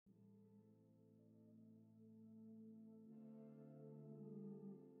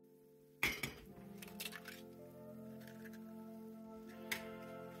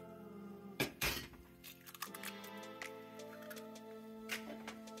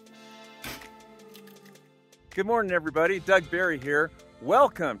Good morning, everybody. Doug Barry here.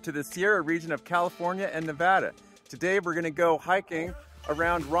 Welcome to the Sierra region of California and Nevada. Today we're going to go hiking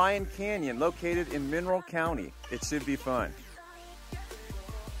around Ryan Canyon, located in Mineral County. It should be fun.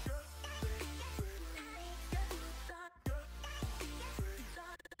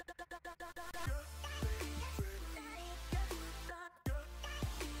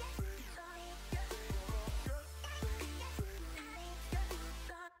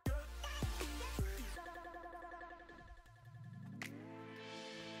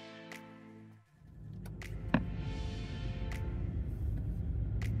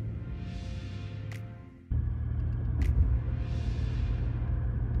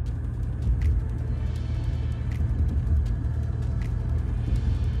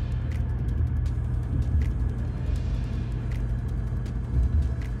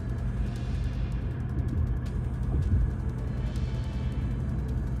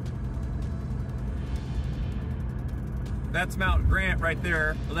 That's Mount Grant right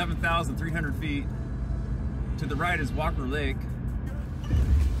there, 11,300 feet. To the right is Walker Lake.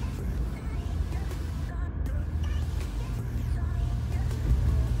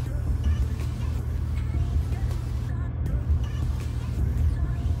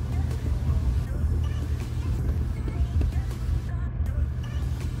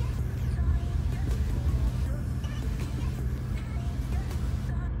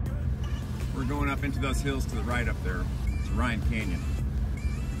 We're going up into those hills to the right up there. Ryan Canyon.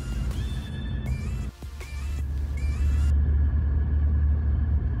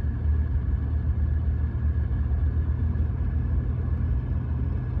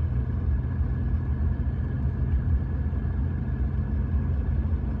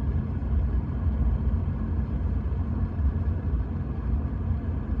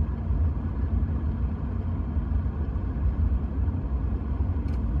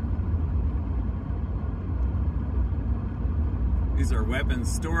 These are weapons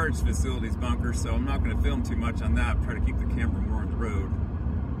storage facilities bunkers, so I'm not going to film too much on that. Try to keep the camera more on the road.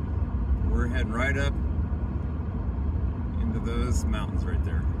 We're heading right up into those mountains right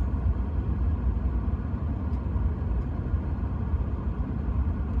there.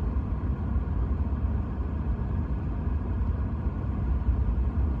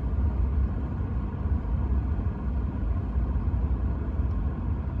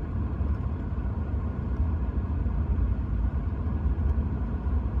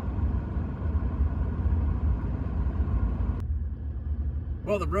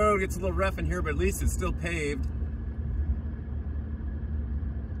 Well, the road gets a little rough in here, but at least it's still paved.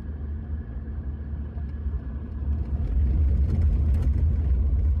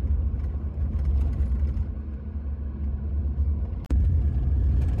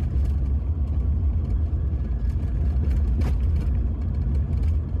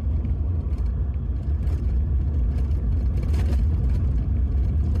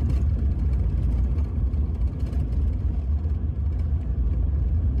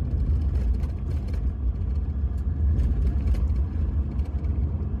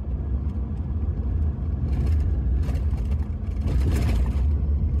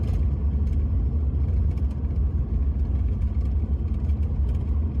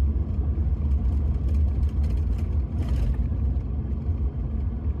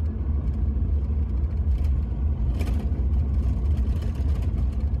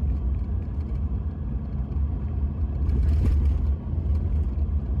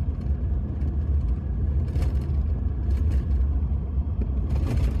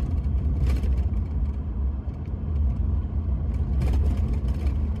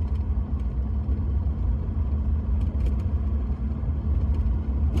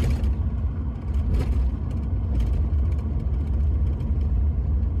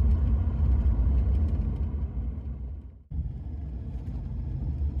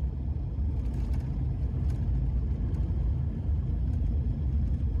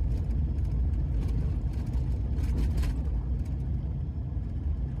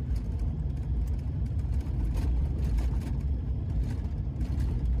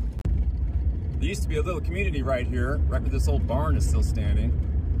 There used to be a little community right here, right where this old barn is still standing.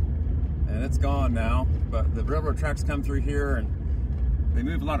 And it's gone now, but the railroad tracks come through here and they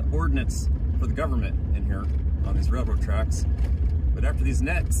move a lot of ordnance for the government in here on these railroad tracks. But after these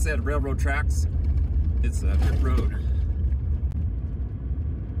nets said railroad tracks, it's a dirt road.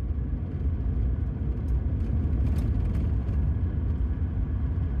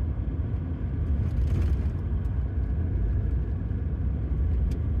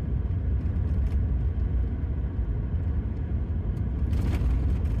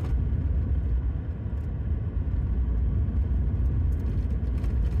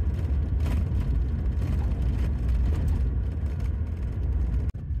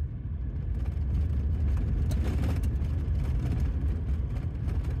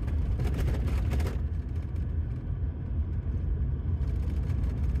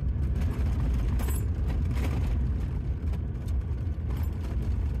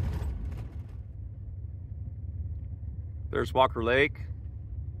 There's Walker Lake,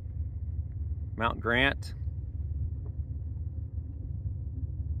 Mount Grant.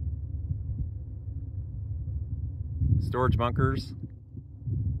 Storage bunkers,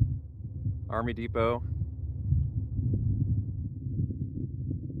 Army Depot.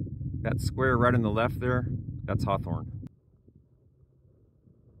 That square right on the left there, that's Hawthorne.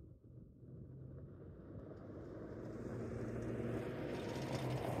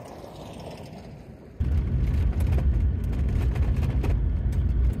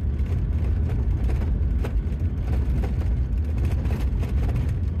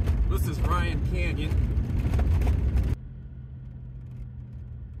 This is Ryan Canyon.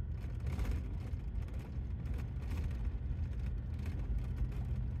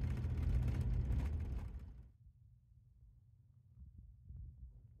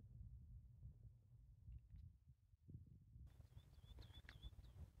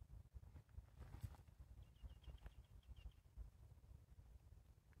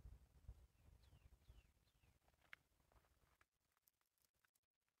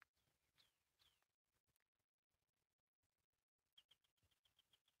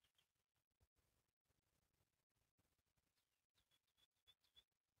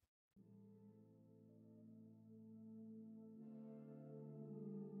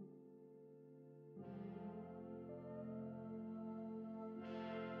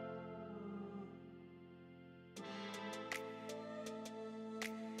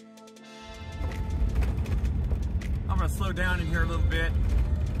 I'm gonna slow down in here a little bit.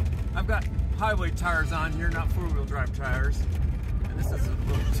 I've got highway tires on here, not four-wheel drive tires. And this is a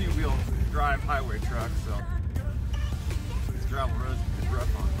little two-wheel drive highway truck, so these gravel roads can be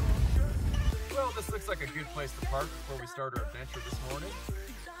rough on. Well, this looks like a good place to park before we start our adventure this morning.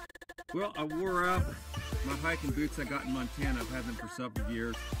 Well, I wore out my hiking boots I got in Montana. I've had them for several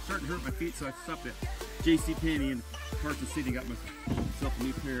years. Starting to hurt my feet, so I stopped at JCPenney in Carson City, got myself a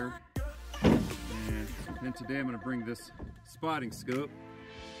new pair. And then today I'm going to bring this spotting scope.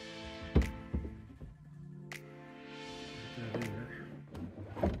 Put that in there.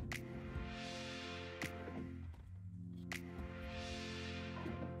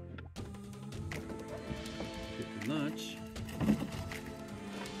 Get the lunch.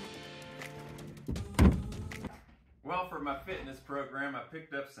 Well, for my fitness program, I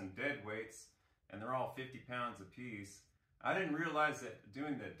picked up some dead weights, and they're all 50 pounds a piece. I didn't realize that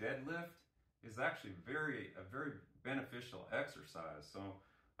doing the deadlift is actually a very beneficial exercise. So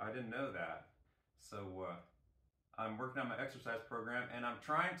I didn't know that. So I'm working on my exercise program, and I'm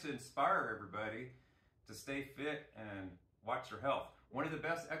trying to inspire everybody to stay fit and watch your health. One of the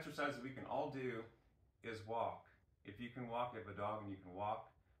best exercises we can all do is walk. If you can walk, you have a dog and you can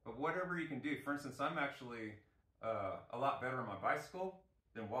walk. But whatever you can do, for instance, I'm actually a lot better on my bicycle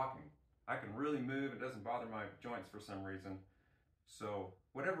than walking. I can really move. It doesn't bother my joints for some reason. So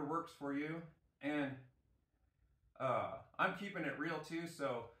whatever works for you. And I'm keeping it real too,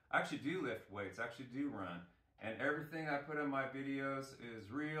 so I actually do lift weights, I actually do run. And everything I put in my videos is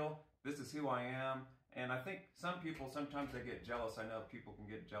real. This is who I am. And I think some people, sometimes they get jealous. I know people can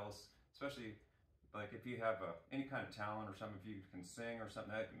get jealous, especially like if you have any kind of talent or something, if you can sing or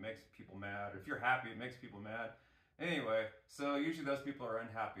something, that makes people mad. If you're happy, it makes people mad. Anyway, so usually those people are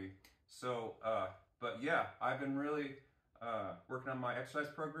unhappy. So, but yeah, I've been really working on my exercise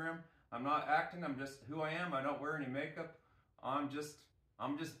program. I'm not acting, I'm just who I am. I don't wear any makeup. I'm just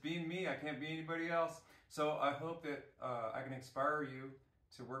being me. I can't be anybody else. So I hope that I can inspire you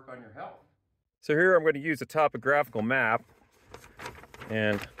to work on your health. So here I'm going to use a topographical map,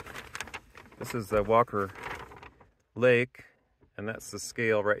 and this is the Walker Lake, and that's the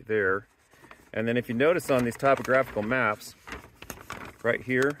scale right there. And then if you notice on these topographical maps, right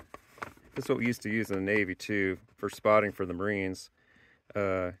here, this is what we used to use in the Navy too, for spotting for the Marines.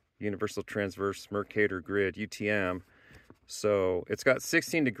 Universal Transverse Mercator Grid, UTM. So it's got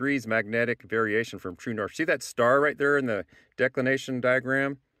 16 degrees magnetic variation from true north. See that star right there in the declination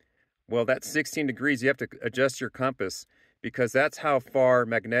diagram? Well, that's 16 degrees. You have to adjust your compass because that's how far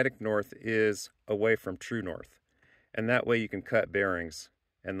magnetic north is away from true north. And that way you can cut bearings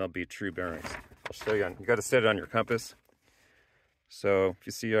and they'll be true bearings. I'll show you. You got to set it on your compass. So if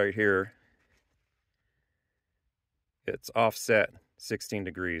you see right here, it's offset 16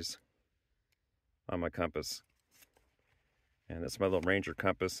 degrees on my compass. And that's my little Ranger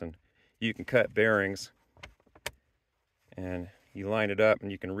compass, and you can cut bearings and you line it up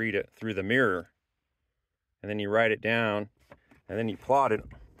and you can read it through the mirror, and then you write it down and then you plot it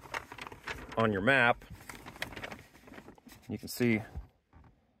on your map. You can see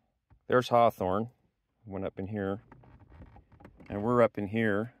there's Hawthorne, went up in here, and we're up in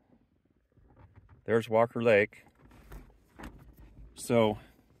here. There's Walker Lake, So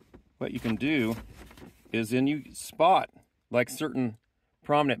what you can do is then you spot like certain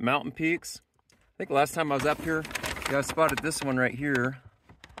prominent mountain peaks. I think last time I was up here, yeah, I spotted this one right here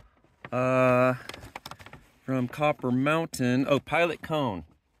from Copper Mountain. Oh, Pilot Cone.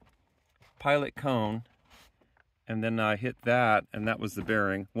 Pilot Cone. And then I hit that, and that was the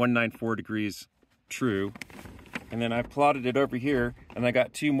bearing, 194 degrees true. And then I plotted it over here, and I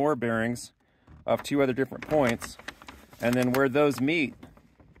got two more bearings of two other different points. And then where those meet,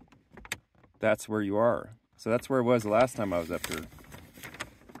 that's where you are. So that's where it was the last time I was up here.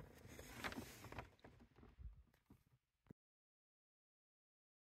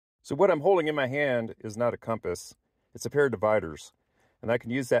 So what I'm holding in my hand is not a compass, it's a pair of dividers. And I can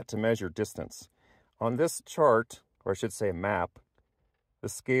use that to measure distance. On this chart, or I should say map, the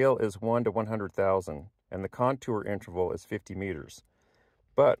scale is 1 to 100,000 and the contour interval is 50 meters.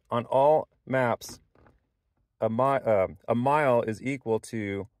 But on all maps, a mile is equal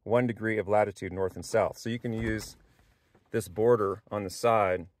to 1 degree of latitude north and south. So you can use this border on the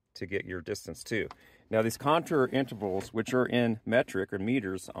side to get your distance too. Now these contour intervals, which are in metric or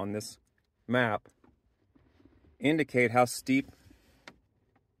meters on this map, indicate how steep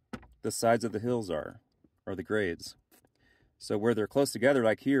the sides of the hills are, or the grades. So where they're close together,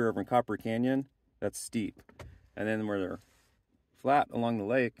 like here over in Copper Canyon, that's steep. And then where they're flat along the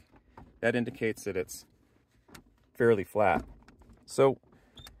lake, that indicates that it's fairly flat. So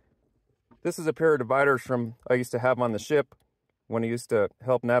this is a pair of dividers from I used to have on the ship when I used to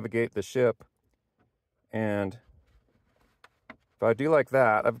help navigate the ship. And if I do like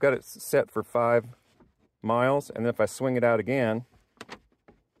that, I've got it set for 5 miles, and then if I swing it out again,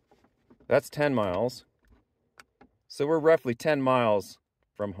 that's 10 miles. So we're roughly 10 miles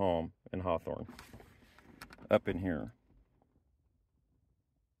from home in Hawthorne, up in here.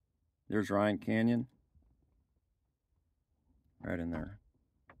 There's Ryan Canyon, right in there.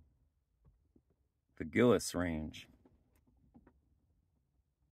 The Gillis Range.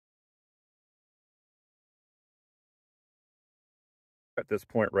 At this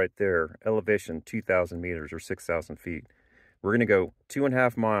point right there, elevation 2,000 meters or 6,000 feet. We're gonna go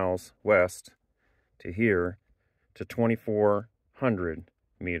 2.5 miles west to here to 2,400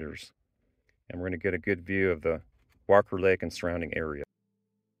 meters. And we're gonna get a good view of the Walker Lake and surrounding area.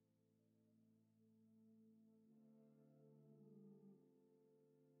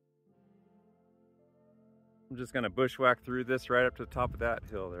 I'm just gonna bushwhack through this right up to the top of that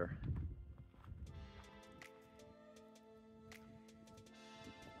hill there.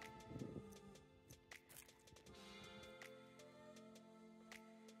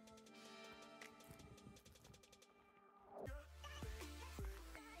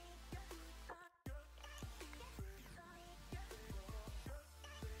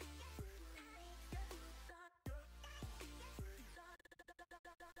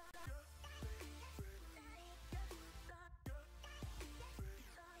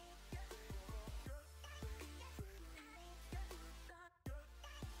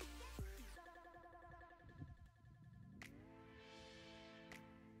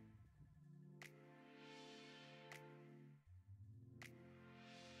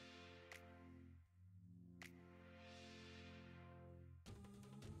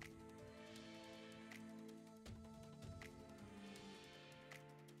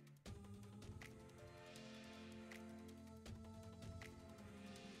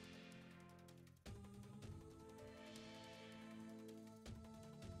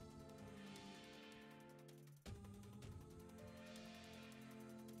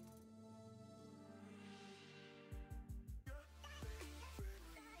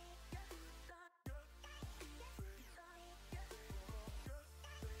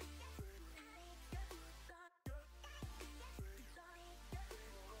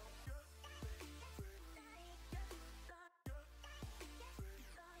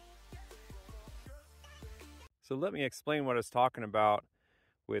 So let me explain what I was talking about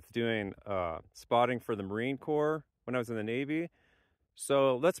with doing spotting for the Marine Corps when I was in the Navy.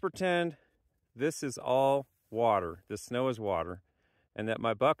 So let's pretend this is all water, this snow is water, and that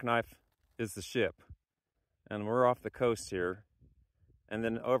my buck knife is the ship. And we're off the coast here. And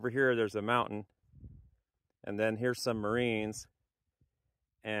then over here there's a mountain. And then here's some Marines.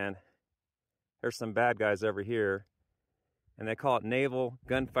 And here's some bad guys over here. And they call it naval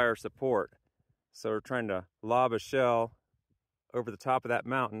gunfire support. So we're trying to lob a shell over the top of that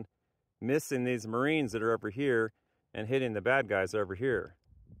mountain, missing these Marines that are over here and hitting the bad guys over here.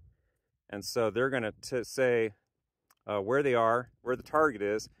 And so they're going to say where they are, where the target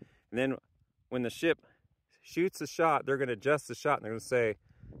is. And then when the ship shoots a shot, they're going to adjust the shot and they're going to say,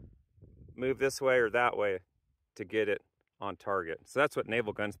 move this way or that way to get it on target. So that's what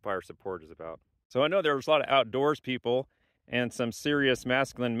naval gunfire support is about. So I know there's a lot of outdoors people and some serious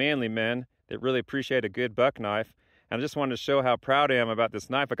masculine manly men that really appreciate a good buck knife. And I just wanted to show how proud I am about this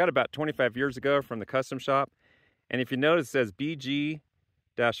knife. I got it about 25 years ago from the custom shop. And if you notice, it says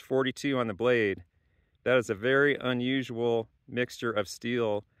BG-42 on the blade. That is a very unusual mixture of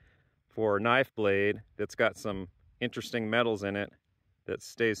steel for a knife blade that's got some interesting metals in it that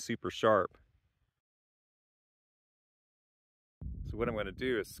stays super sharp. So what I'm going to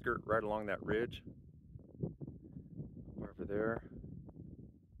do is skirt right along that ridge over there.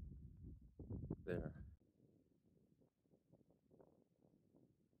 There.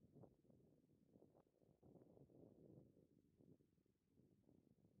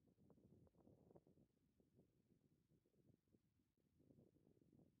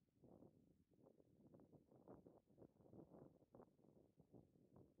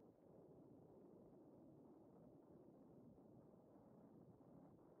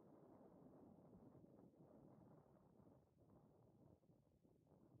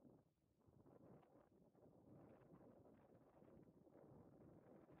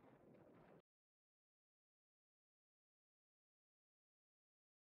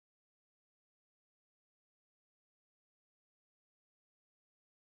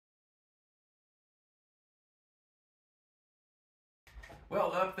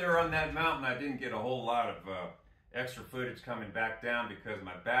 Well, up there on that mountain, I didn't get a whole lot of extra footage coming back down because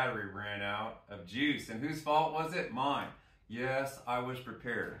my battery ran out of juice. And whose fault was it? Mine. Yes, I was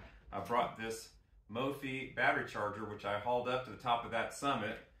prepared. I brought this Mophie battery charger, which I hauled up to the top of that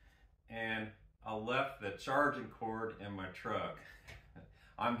summit, and I left the charging cord in my truck.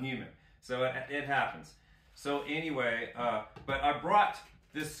 I'm human, so it happens. So anyway, but I brought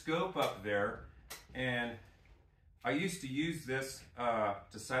this scope up there, and I used to use this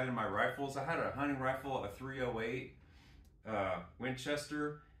to sight in my rifles. I had a hunting rifle, a 308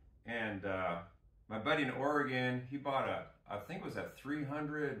 Winchester, and my buddy in Oregon, he bought I think it was a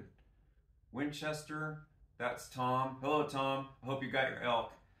 300 Winchester. That's Tom. Hello, Tom. I hope you got your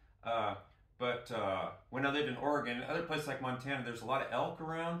elk. But when I lived in Oregon, other places like Montana, there's a lot of elk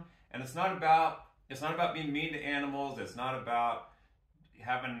around, and it's not about being mean to animals. It's not about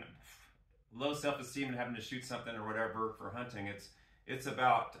having low self-esteem and having to shoot something or whatever for hunting. It's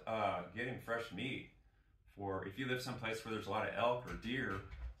about getting fresh meat. For if you live someplace where there's a lot of elk or deer,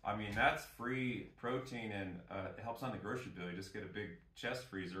 I mean, that's free protein, and it helps on the grocery bill. You just get a big chest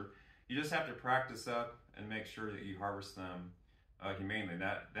freezer. You just have to practice up and make sure that you harvest them humanely.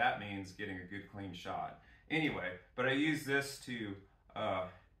 That means getting a good clean shot. Anyway, but I use this to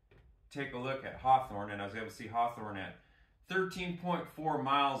take a look at hawthorn, and I was able to see hawthorn at 13.4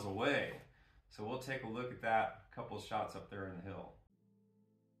 miles away. So we'll take a look at that, a couple of shots up there in the hill.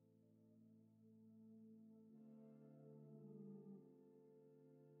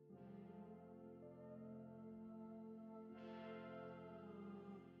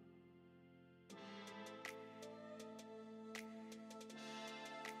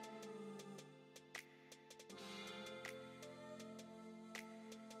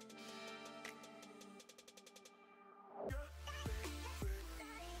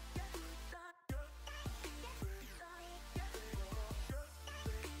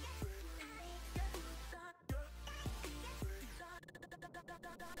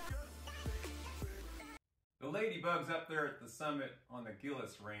 The ladybug's up there at the summit on the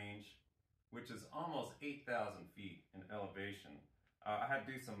Gillis Range, which is almost 8,000 feet in elevation. I had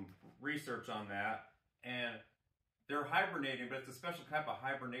to do some research on that, and they're hibernating, but it's a special type of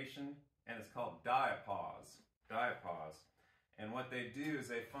hibernation, and it's called diapause. Diapause. And what they do is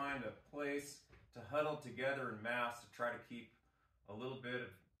they find a place to huddle together in mass to try to keep a little bit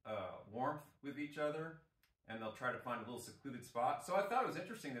of warmth with each other, and they'll try to find a little secluded spot. So I thought it was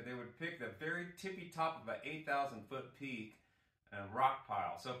interesting that they would pick the very tippy top of an 8,000 foot peak and rock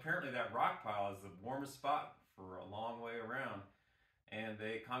pile. So apparently that rock pile is the warmest spot for a long way around, and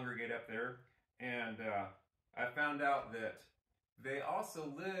they congregate up there. And I found out that they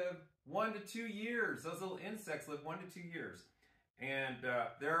also live 1 to 2 years. Those little insects live 1 to 2 years. And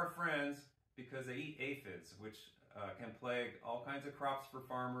they're our friends because they eat aphids, which can plague all kinds of crops for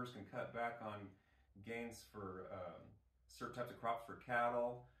farmers, can cut back on gains for certain types of crops for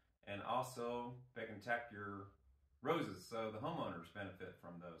cattle, and also they can attack your roses, so the homeowners benefit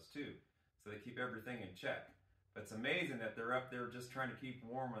from those too. So they keep everything in check. But it's amazing that they're up there just trying to keep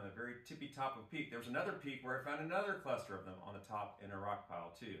warm on the very tippy top of a peak. There was another peak where I found another cluster of them on the top in a rock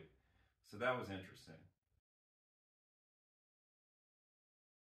pile too. So that was interesting.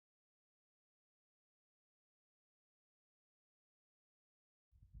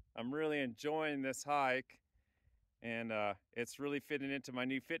 I'm really enjoying this hike, and it's really fitting into my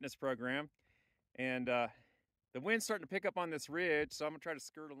new fitness program. And the wind's starting to pick up on this ridge, so I'm gonna try to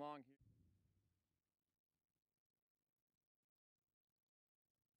skirt along here.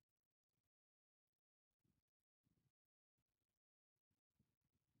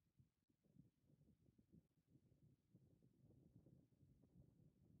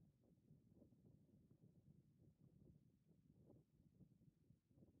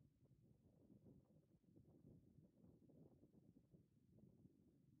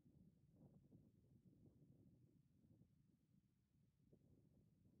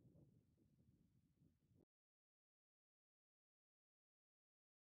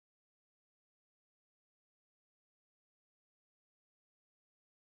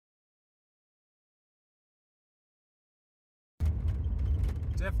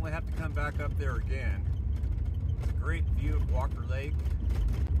 Definitely have to come back up there again. It's a great view of Walker Lake.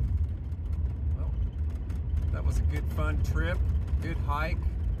 Well, that was a good fun trip, good hike.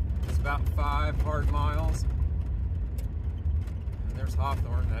 It's about 5 hard miles. And there's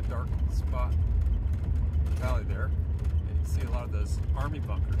Hawthorne, that dark spot in the valley there. And you can see a lot of those army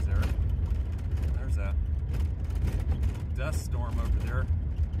bunkers there. And there's a dust storm over there,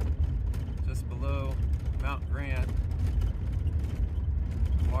 just below Mount Grant,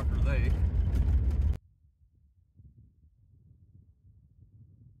 Walker Lake.